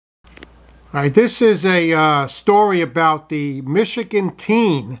All right, this is a story about the Michigan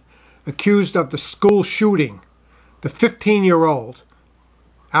teen accused of the school shooting. The 15-year-old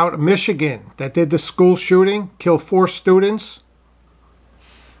out of Michigan that did the school shooting, killed 4 students.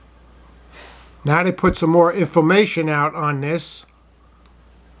 Now they put some more information out on this.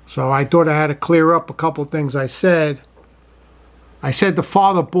 So I thought I had to clear up a couple things I said. I said the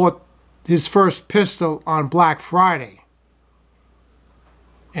father bought his first pistol on Black Friday.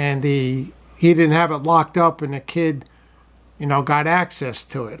 And he didn't have it locked up, and the kid, got access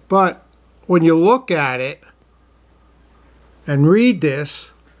to it. But when you look at it and read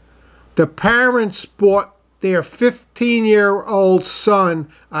this, the parents bought their 15-year-old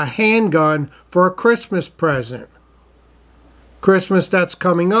son a handgun for a Christmas present. Christmas that's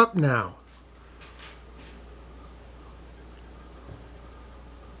coming up now.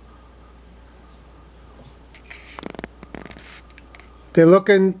 They're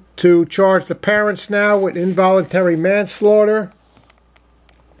looking to charge the parents now with involuntary manslaughter.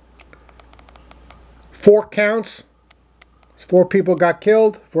 4 counts. 4 people got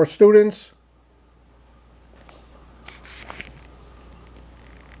killed, 4 students.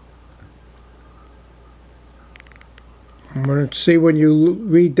 I'm going to see when you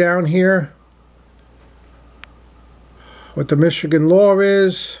read down here what the Michigan law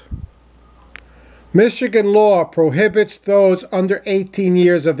is. Michigan law prohibits those under 18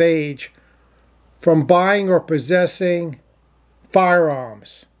 years of age from buying or possessing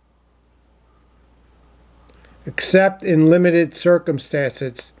firearms, except in limited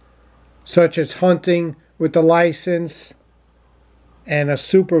circumstances, such as hunting with a license and a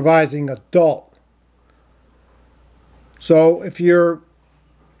supervising adult. So if you're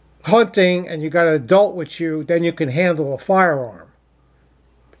hunting and you got an adult with you, then you can handle a firearm,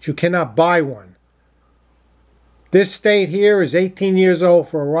 but you cannot buy one. This state here is 18 years old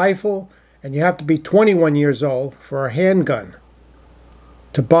for a rifle, and you have to be 21 years old for a handgun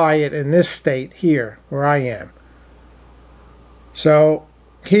to buy it in this state here where I am. So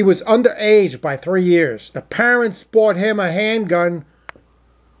he was underage by 3 years. The parents bought him a handgun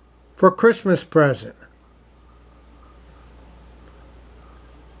for a Christmas present.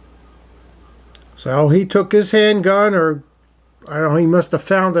 So he took his handgun, or I don't know, he must have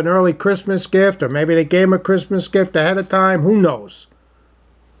found an early Christmas gift, or maybe they gave him a Christmas gift ahead of time. Who knows?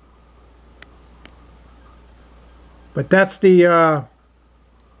 But that's the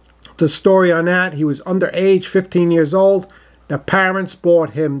story on that. He was underage, 15 years old. The parents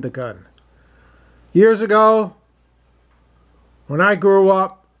bought him the gun. Years ago, when I grew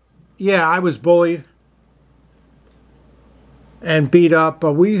up, yeah, I was bullied and beat up,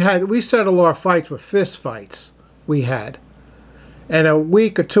 but we settled our fights with fist fights we had. And a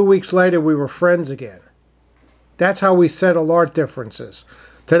week or 2 weeks later, we were friends again. That's how we settle our differences.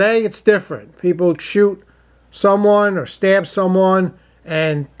 Today, it's different. People shoot someone or stab someone,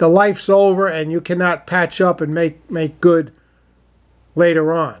 and the life's over, and you cannot patch up and make good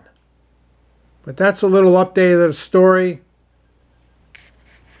later on. But that's a little update of the story.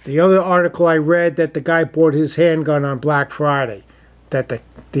 The other article I read, that the guy bought his handgun on Black Friday that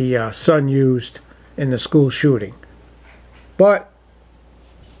the son used in the school shooting. But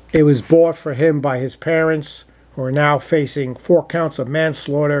it was bought for him by his parents, who are now facing 4 counts of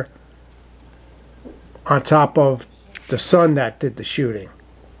manslaughter on top of the son that did the shooting.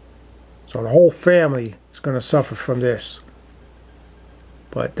 So the whole family is going to suffer from this.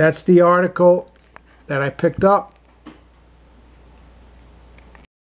 But that's the article that I picked up.